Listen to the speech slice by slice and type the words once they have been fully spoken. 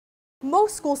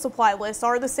Most school supply lists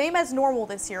are the same as normal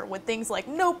this year, with things like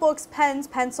notebooks, pens,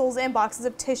 pencils, and boxes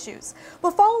of tissues.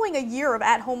 But following a year of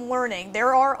at-home learning,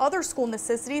 there are other school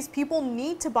necessities people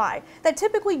need to buy that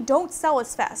typically don't sell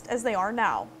as fast as they are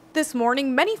now. This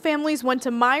morning, many families went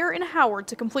to Meijer and Howard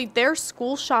to complete their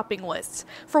school shopping lists.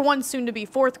 For one soon-to-be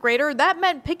fourth grader, that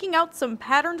meant picking out some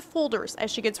patterned folders as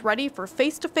she gets ready for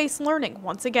face-to-face learning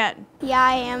once again. Yeah,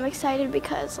 I am excited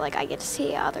because I get to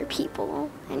see other people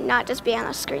and not just be on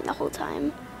a screen the whole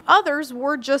time. Others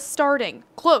were just starting.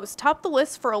 Clothes topped the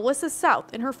list for Alyssa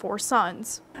South and her 4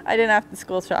 sons. I didn't have to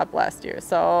school shop last year,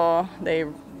 so they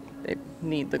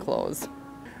need the clothes.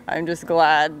 I'm just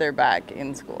glad they're back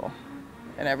in school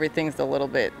and everything's a little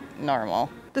bit normal.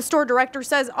 The store director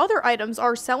says other items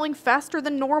are selling faster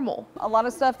than normal. A lot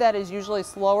of stuff that is usually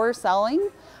slower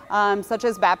selling, such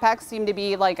as backpacks, seem to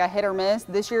be like a hit or miss.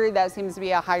 This year that seems to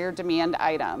be a higher demand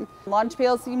item. Lunch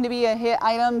pails seem to be a hit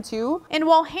item too. And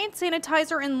while hand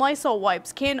sanitizer and Lysol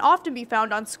wipes can often be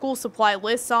found on school supply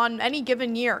lists on any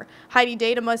given year, Heidi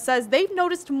Datema says they've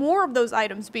noticed more of those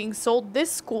items being sold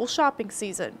this school shopping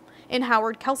season. In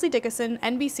Howard, Kelsey Dickinson,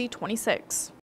 NBC 26.